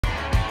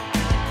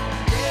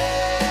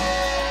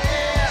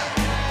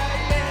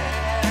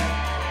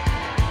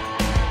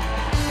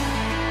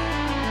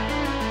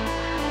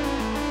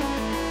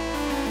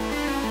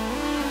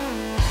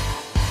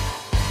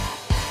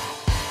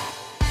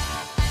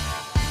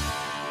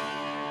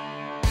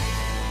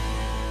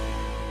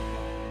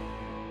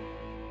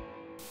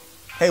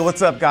Hey,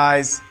 what's up,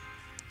 guys?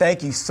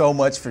 Thank you so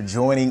much for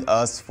joining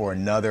us for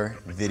another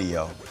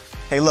video.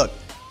 Hey, look,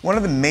 one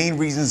of the main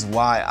reasons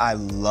why I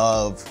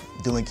love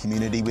doing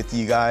community with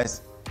you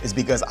guys is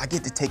because I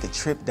get to take a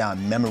trip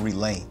down memory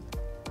lane.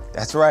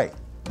 That's right,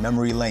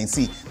 memory lane.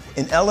 See,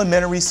 in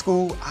elementary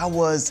school, I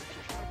was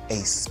a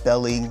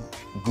spelling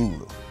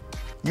guru.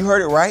 You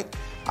heard it right.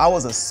 I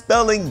was a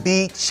spelling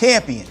bee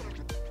champion.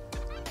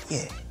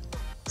 Yeah,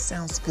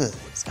 sounds good.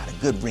 It's got a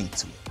good ring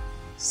to it.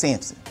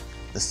 Samson,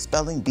 the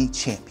spelling bee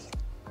champion.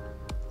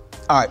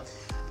 All right,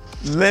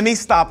 let me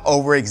stop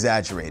over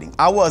exaggerating.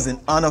 I was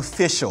an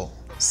unofficial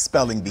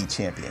spelling bee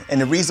champion.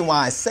 And the reason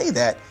why I say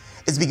that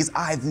is because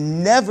I've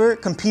never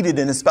competed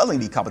in a spelling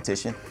bee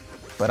competition,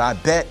 but I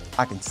bet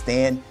I can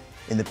stand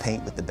in the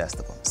paint with the best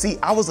of them. See,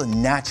 I was a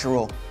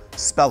natural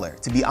speller.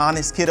 To be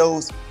honest,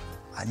 kiddos,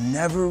 I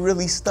never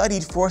really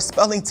studied for a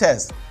spelling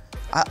test.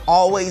 I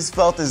always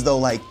felt as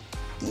though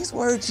these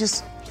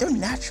words they're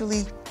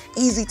naturally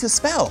easy to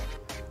spell.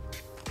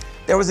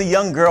 There was a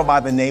young girl by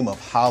the name of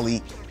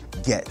Holly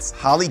Getz.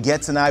 Holly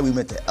Getz and I, we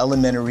went to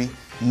elementary,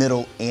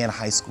 middle, and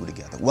high school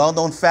together.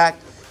 Well-known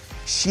fact,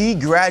 she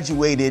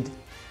graduated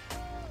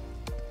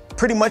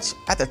pretty much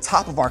at the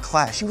top of our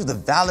class. She was the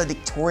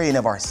valedictorian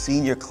of our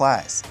senior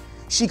class.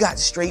 She got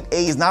straight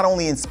A's, not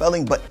only in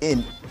spelling, but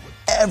in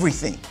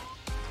everything.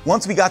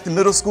 Once we got to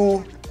middle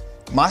school,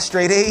 my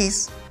straight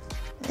A's,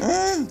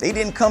 they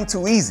didn't come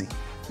too easy.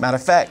 Matter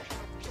of fact,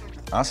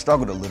 I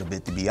struggled a little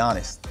bit, to be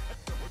honest.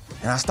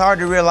 And I started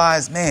to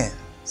realize, man,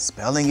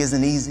 spelling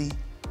isn't easy.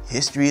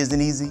 History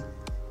isn't easy.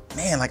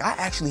 Man, I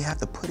actually have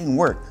to put in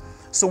work.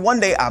 So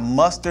one day I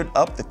mustered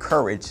up the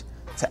courage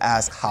to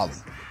ask Holly,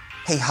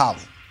 hey,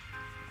 Holly,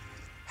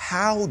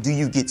 how do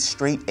you get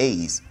straight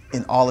A's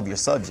in all of your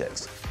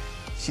subjects?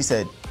 She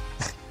said,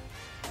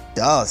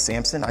 duh,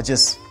 Samson, I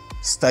just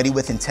study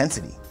with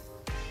intensity.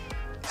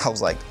 I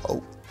was like,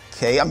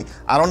 okay. I mean,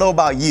 I don't know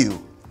about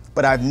you,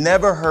 but I've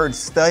never heard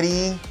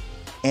studying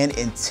and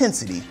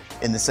intensity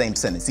in the same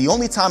sentence. The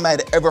only time I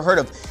had ever heard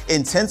of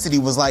intensity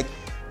was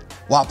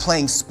while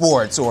playing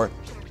sports or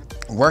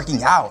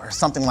working out or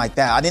something like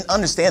that. I didn't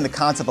understand the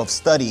concept of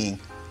studying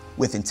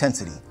with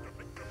intensity.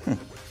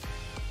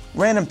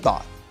 Random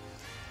thought.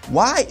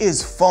 Why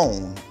is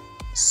phone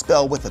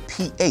spelled with a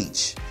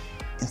PH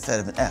instead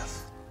of an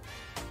F?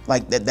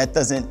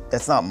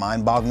 That's not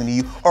mind-boggling to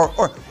you? Or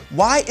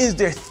why is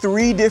there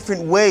 3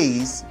 different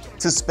ways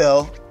to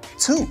spell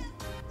two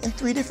in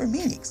 3 different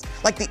meanings?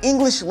 The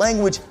English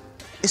language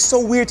is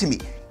so weird to me.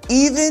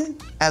 Even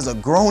as a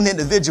grown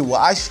individual,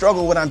 I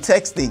struggle when I'm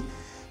texting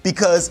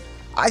because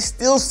I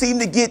still seem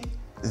to get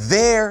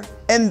there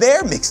and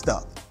there mixed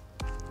up.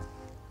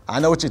 I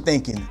know what you're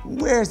thinking.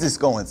 Where's this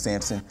going,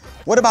 Samson?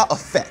 What about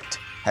effect?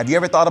 Have you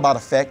ever thought about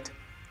effect?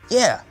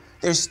 Yeah,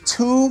 there's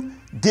 2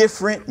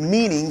 different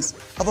meanings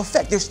of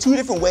effect. There's 2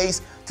 different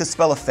ways to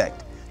spell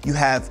effect. You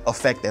have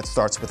effect that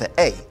starts with an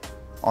A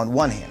on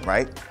one hand,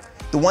 right?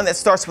 The one that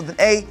starts with an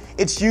A,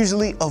 it's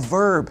usually a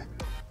verb,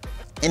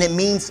 and it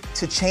means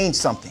to change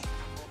something.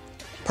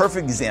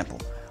 Perfect example.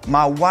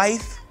 My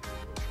wife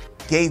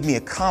gave me a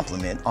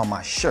compliment on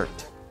my shirt,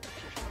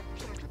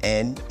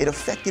 and it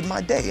affected my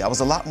day. I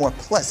was a lot more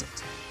pleasant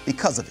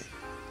because of it.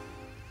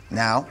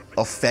 Now,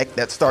 effect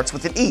that starts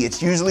with an E,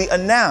 it's usually a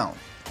noun,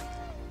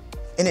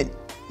 and it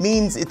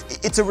means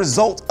it's a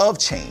result of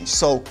change.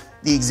 So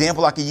the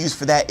example I could use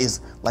for that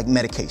is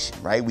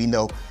medication, right? We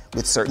know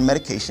with certain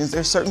medications,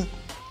 there's certain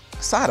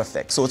side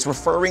effects. So it's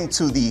referring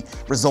to the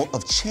result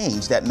of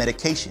change that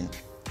medication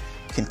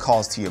can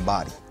cause to your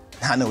body.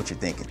 I know what you're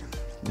thinking.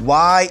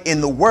 Why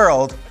in the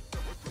world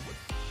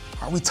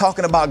are we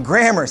talking about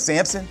grammar,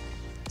 Samson?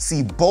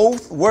 See,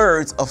 both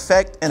words,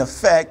 effect and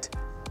effect,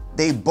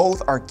 they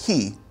both are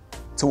key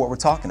to what we're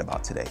talking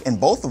about today. And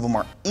both of them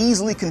are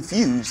easily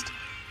confused.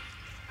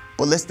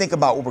 But let's think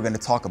about what we're going to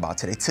talk about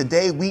today.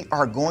 Today, we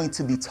are going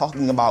to be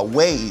talking about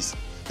ways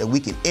that we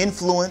can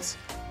influence,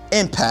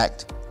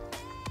 impact,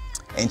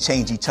 and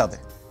change each other.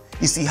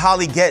 You see,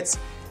 Holly Getz,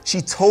 she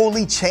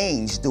totally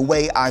changed the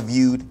way I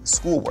viewed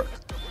schoolwork.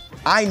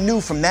 I knew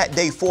from that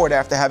day forward,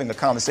 after having a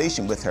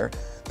conversation with her,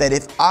 that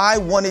if I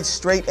wanted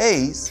straight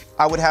A's,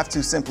 I would have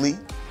to simply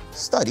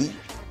study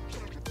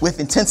with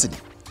intensity.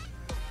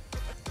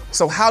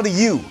 So how do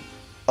you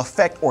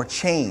affect or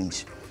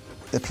change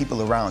the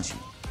people around you?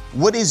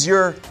 What does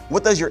your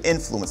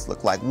influence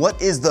look like?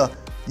 What is the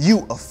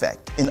you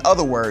effect? In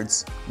other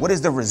words, what is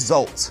the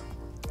result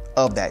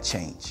of that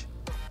change?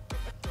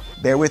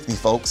 Bear with me,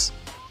 folks.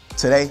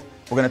 Today,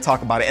 we're going to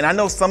talk about it. And I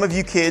know some of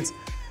you kids,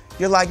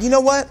 you're like, you know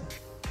what?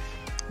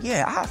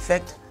 Yeah, I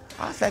affect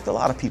a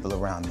lot of people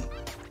around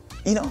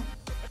me.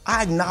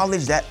 I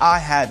acknowledge that I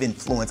have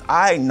influence.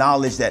 I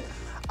acknowledge that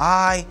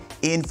I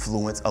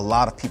influence a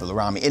lot of people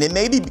around me. And it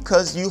may be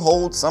because you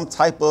hold some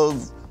type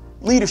of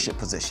leadership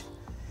position.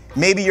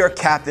 Maybe you're a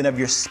captain of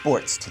your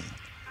sports team.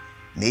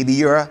 Maybe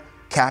you're a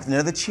captain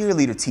of the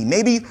cheerleader team.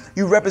 Maybe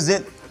you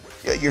represent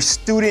your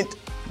student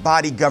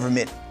body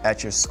government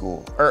at your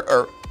school.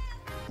 Or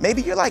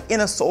maybe you're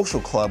in a social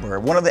club or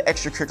one of the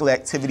extracurricular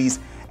activities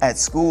at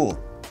school.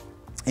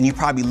 and you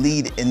probably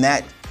lead in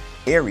that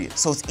area.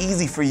 So it's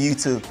easy for you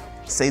to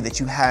say that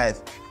you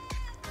have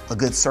a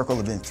good circle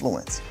of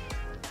influence.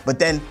 But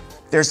then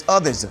there's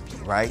others of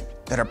you, right,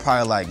 that are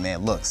probably like,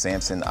 man, look,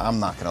 Samson, I'm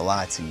not gonna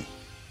lie to you.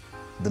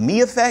 The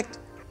me effect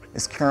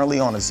is currently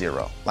on a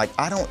 0. Like,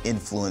 I don't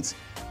influence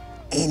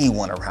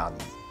anyone around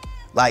me.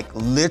 Like,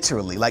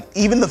 literally, like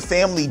even the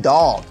family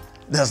dog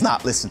does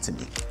not listen to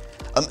me.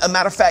 A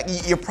matter of fact,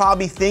 you're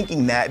probably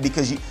thinking that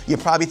because you're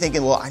probably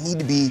thinking, well, I need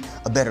to be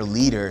a better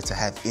leader to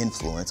have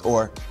influence.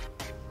 Or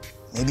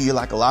maybe you're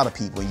like a lot of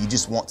people, you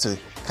just want to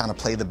kind of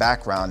play the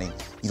background and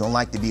you don't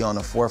like to be on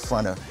the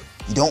forefront, or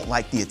you don't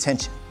like the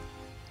attention.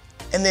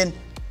 And then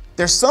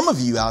there's some of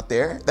you out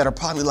there that are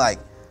probably like,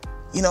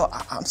 you know,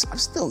 I'm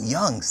still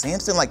young,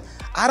 Samson. Like,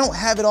 I don't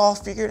have it all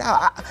figured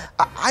out.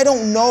 I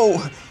don't know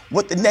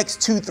what the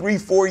next 2, 3,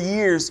 4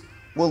 years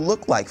will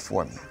look like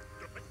for me.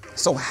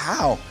 So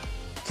how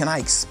can I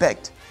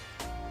expect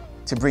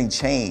to bring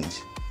change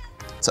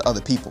to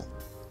other people?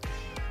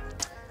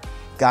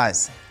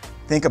 Guys,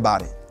 think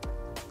about it.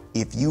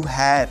 If you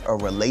have a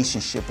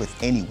relationship with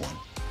anyone,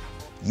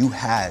 you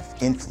have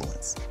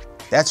influence.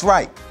 That's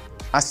right.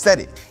 I said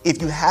it.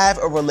 If you have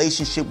a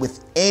relationship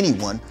with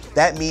anyone,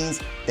 that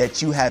means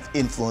that you have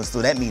influence.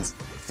 So that means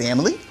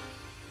family,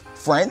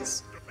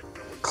 friends,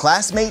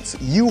 classmates,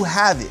 you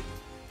have it.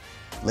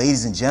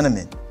 Ladies and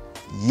gentlemen,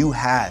 you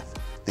have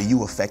the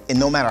you effect. And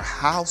no matter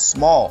how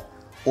small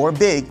or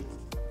big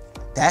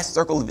that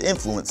circle of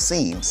influence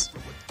seems,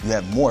 you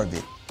have more of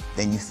it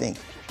than you think.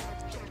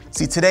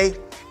 See, today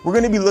we're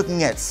going to be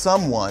looking at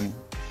someone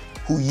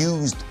who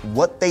used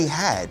what they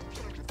had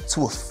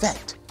to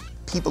affect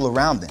people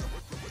around them,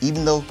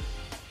 even though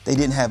they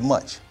didn't have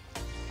much.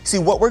 See,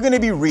 what we're going to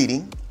be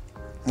reading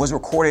was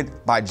recorded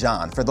by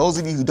John. For those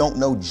of you who don't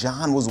know,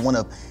 John was one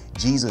of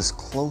Jesus'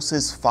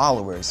 closest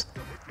followers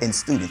and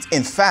students.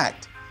 In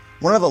fact,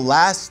 one of the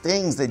last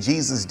things that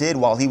Jesus did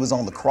while he was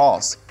on the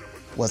cross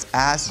was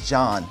ask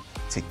John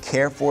to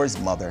care for his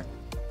mother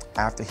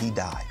after he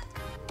died.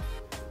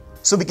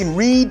 So we can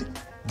read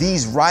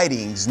these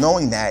writings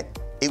knowing that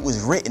it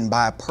was written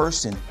by a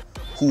person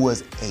who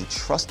was a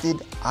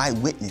trusted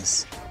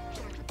eyewitness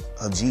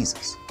of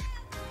Jesus.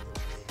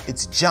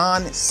 It's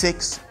John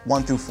 6,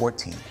 1 through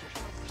 14.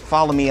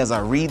 Follow me as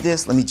I read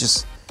this. Let me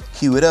just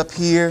cue it up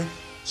here.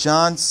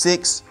 John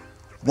 6,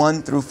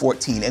 1 through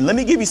 14. And let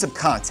me give you some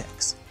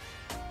context.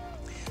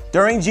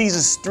 During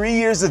Jesus' 3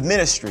 years of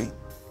ministry,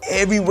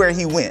 everywhere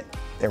he went,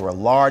 there were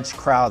large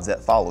crowds that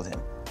followed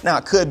him. Now,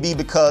 it could be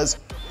because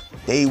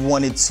they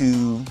wanted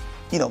to,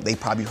 they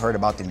probably heard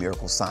about the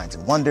miracles, signs,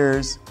 and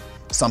wonders.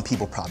 Some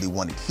people probably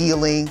wanted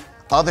healing.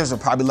 Others are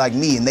probably like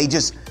me, and they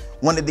just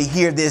wanted to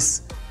hear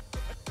this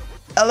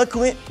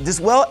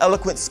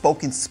well-eloquent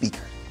spoken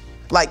speaker.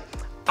 Like,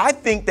 I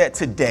think that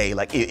today,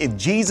 like if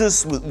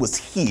Jesus was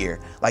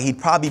here, like he'd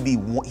probably be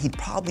one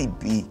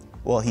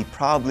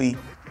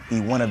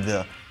of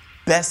the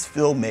best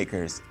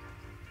filmmakers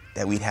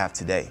that we'd have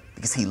today,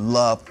 because he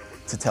loved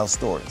to tell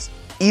stories.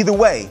 Either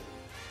way,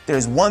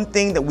 there's one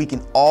thing that we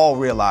can all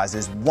realize.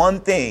 There's one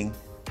thing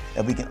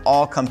that we can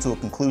all come to a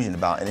conclusion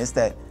about, and it's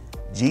that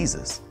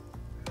Jesus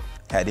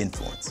had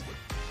influence.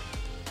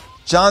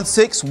 John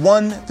 6,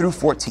 1 through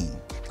 14.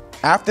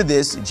 After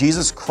this,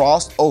 Jesus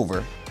crossed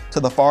over to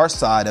the far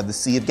side of the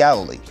Sea of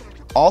Galilee,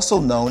 also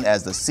known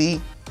as the Sea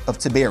of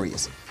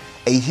Tiberias.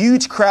 A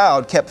huge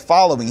crowd kept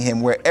following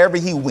him wherever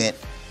he went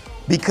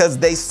because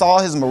they saw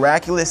his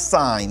miraculous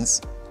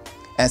signs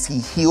as he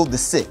healed the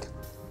sick.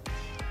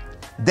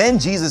 Then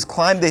Jesus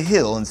climbed the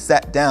hill and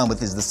sat down with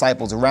his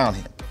disciples around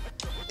him.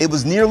 It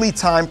was nearly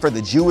time for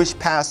the Jewish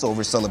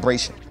Passover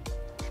celebration.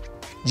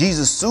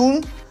 Jesus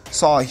soon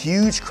saw a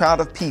huge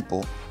crowd of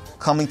people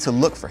coming to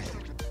look for him.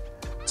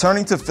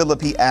 Turning to Philip,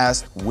 he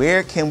asked,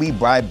 "Where can we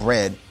buy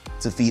bread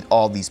to feed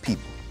all these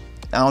people?"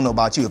 I don't know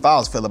about you. If I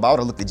was Philip, I would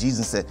have looked at Jesus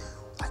and said,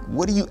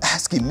 "What are you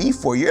asking me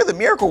for? You're the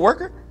miracle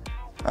worker."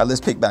 All right,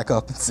 let's pick back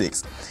up in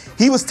 6.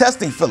 He was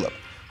testing Philip,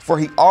 for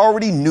he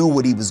already knew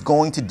what he was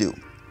going to do.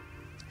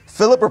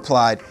 Philip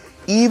replied,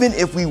 "Even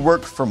if we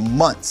worked for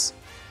months,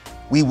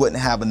 we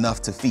wouldn't have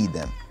enough to feed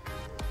them."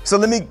 So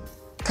let me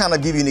kind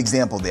of give you an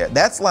example there.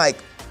 That's like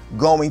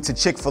going to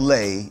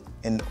Chick-fil-A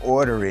and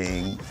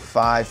ordering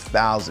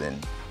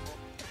 5,000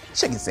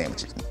 chicken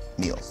sandwiches,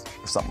 meals,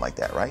 or something like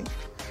that, right?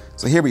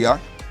 So here we are.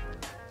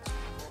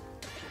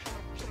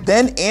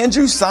 Then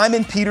Andrew,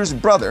 Simon Peter's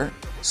brother,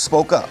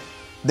 spoke up.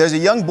 "There's a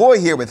young boy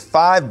here with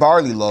 5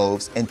 barley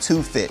loaves and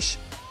 2 fish.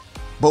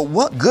 But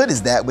what good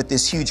is that with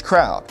this huge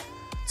crowd?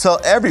 Tell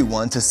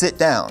everyone to sit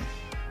down,"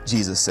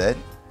 Jesus said.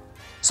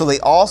 So they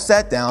all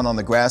sat down on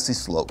the grassy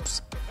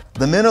slopes.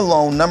 The men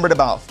alone numbered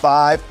about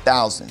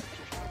 5,000.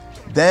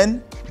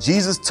 Then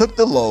Jesus took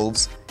the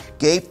loaves,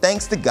 gave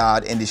thanks to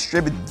God, and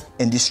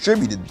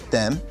distributed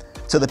them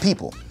to the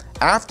people.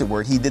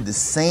 Afterward, he did the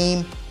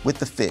same with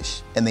the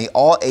fish, and they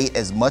all ate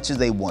as much as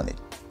they wanted.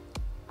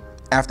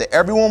 After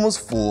everyone was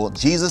full,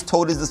 Jesus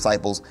told his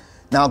disciples,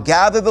 "Now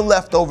gather the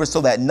leftovers so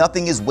that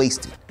nothing is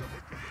wasted."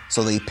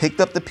 So they picked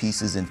up the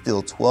pieces and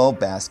filled 12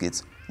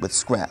 baskets with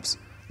scraps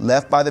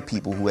left by the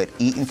people who had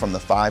eaten from the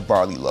 5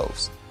 barley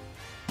loaves.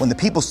 When the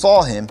people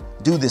saw him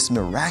do this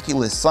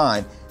miraculous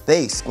sign,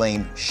 they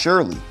exclaimed,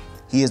 "Surely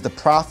he is the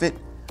prophet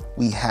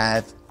we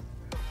have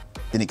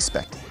been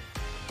expecting."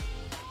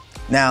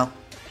 Now,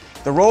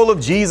 the role of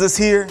Jesus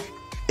here,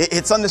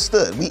 it's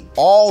understood. We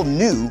all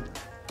knew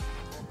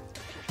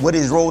what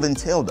his role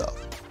entailed of.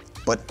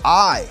 But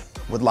I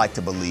would like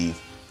to believe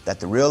that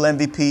the real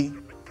MVP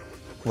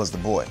was the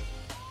boy.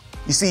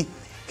 You see,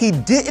 he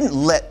didn't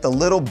let the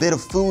little bit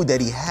of food that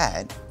he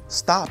had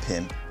stop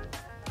him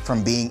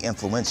from being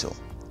influential.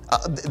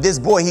 This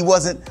boy, he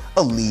wasn't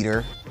a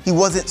leader. He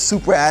wasn't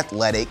super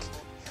athletic.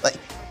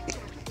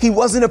 He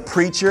wasn't a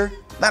preacher.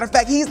 Matter of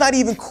fact, he's not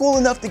even cool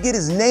enough to get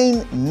his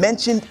name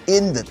mentioned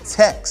in the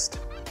text.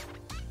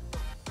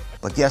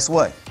 But guess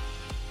what?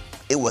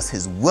 It was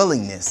his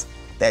willingness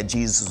that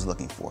Jesus was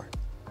looking for.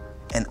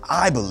 And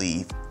I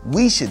believe,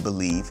 we should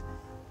believe,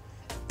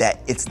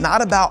 that it's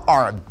not about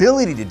our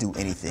ability to do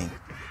anything.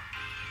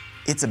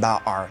 It's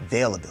about our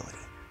availability.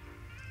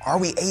 Are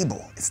we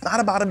able? It's not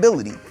about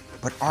ability,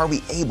 but are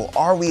we able?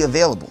 Are we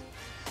available?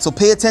 So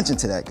pay attention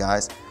to that,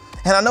 guys.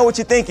 And I know what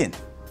you're thinking.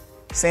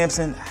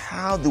 Samson,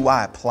 how do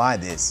I apply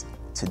this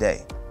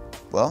today?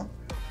 Well,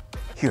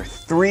 here are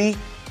 3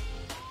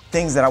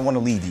 things that I want to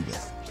leave you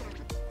with.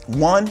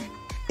 One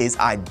is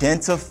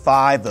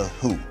identify the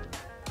who.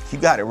 You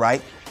got it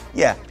right.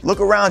 Yeah, look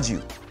around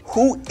you.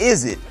 Who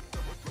is it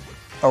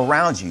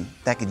around you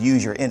that could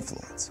use your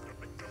influence?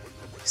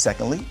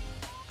 Secondly,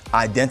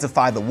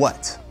 identify the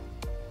what.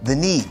 The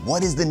need.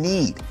 What is the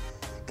need?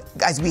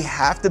 Guys, we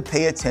have to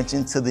pay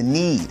attention to the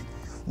need.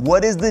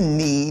 What is the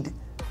need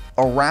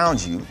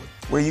around you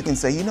where you can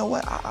say, you know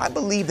what, I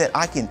believe that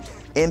I can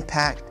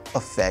impact,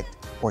 affect,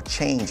 or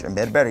change, or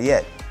better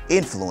yet,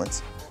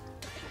 influence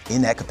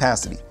in that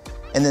capacity.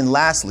 And then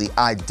lastly,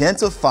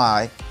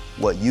 identify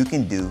what you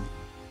can do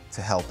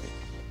to help it.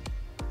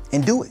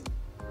 And do it.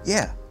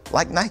 Yeah,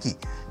 like Nike,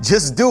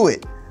 just do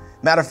it.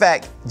 Matter of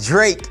fact,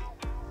 Drake,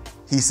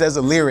 he says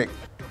a lyric,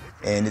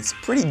 and it's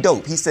pretty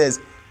dope. He says,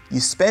 "You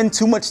spend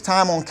too much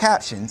time on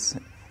captions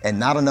and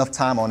not enough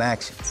time on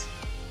actions."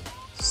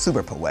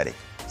 Super poetic,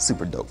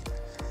 super dope.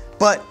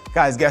 But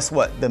guys, guess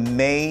what? The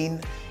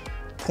main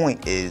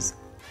point is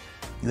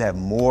you have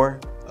more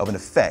of an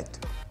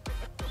effect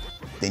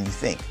than you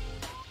think.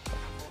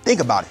 Think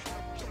about it.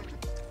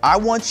 I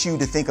want you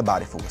to think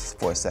about it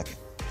for a second.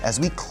 As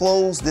we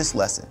close this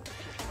lesson,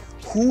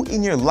 who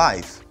in your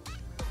life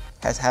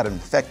has had an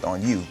effect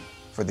on you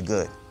for the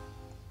good?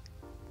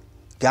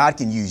 God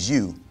can use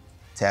you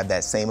to have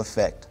that same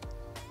effect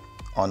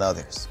on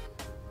others.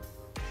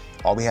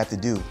 All we have to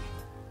do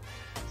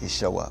is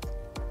show up.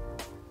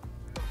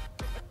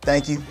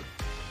 Thank you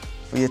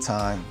for your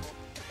time.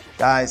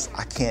 Guys,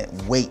 I can't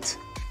wait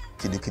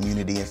to do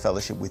community and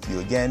fellowship with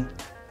you again.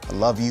 I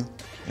love you.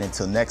 And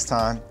until next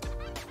time,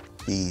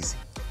 be easy.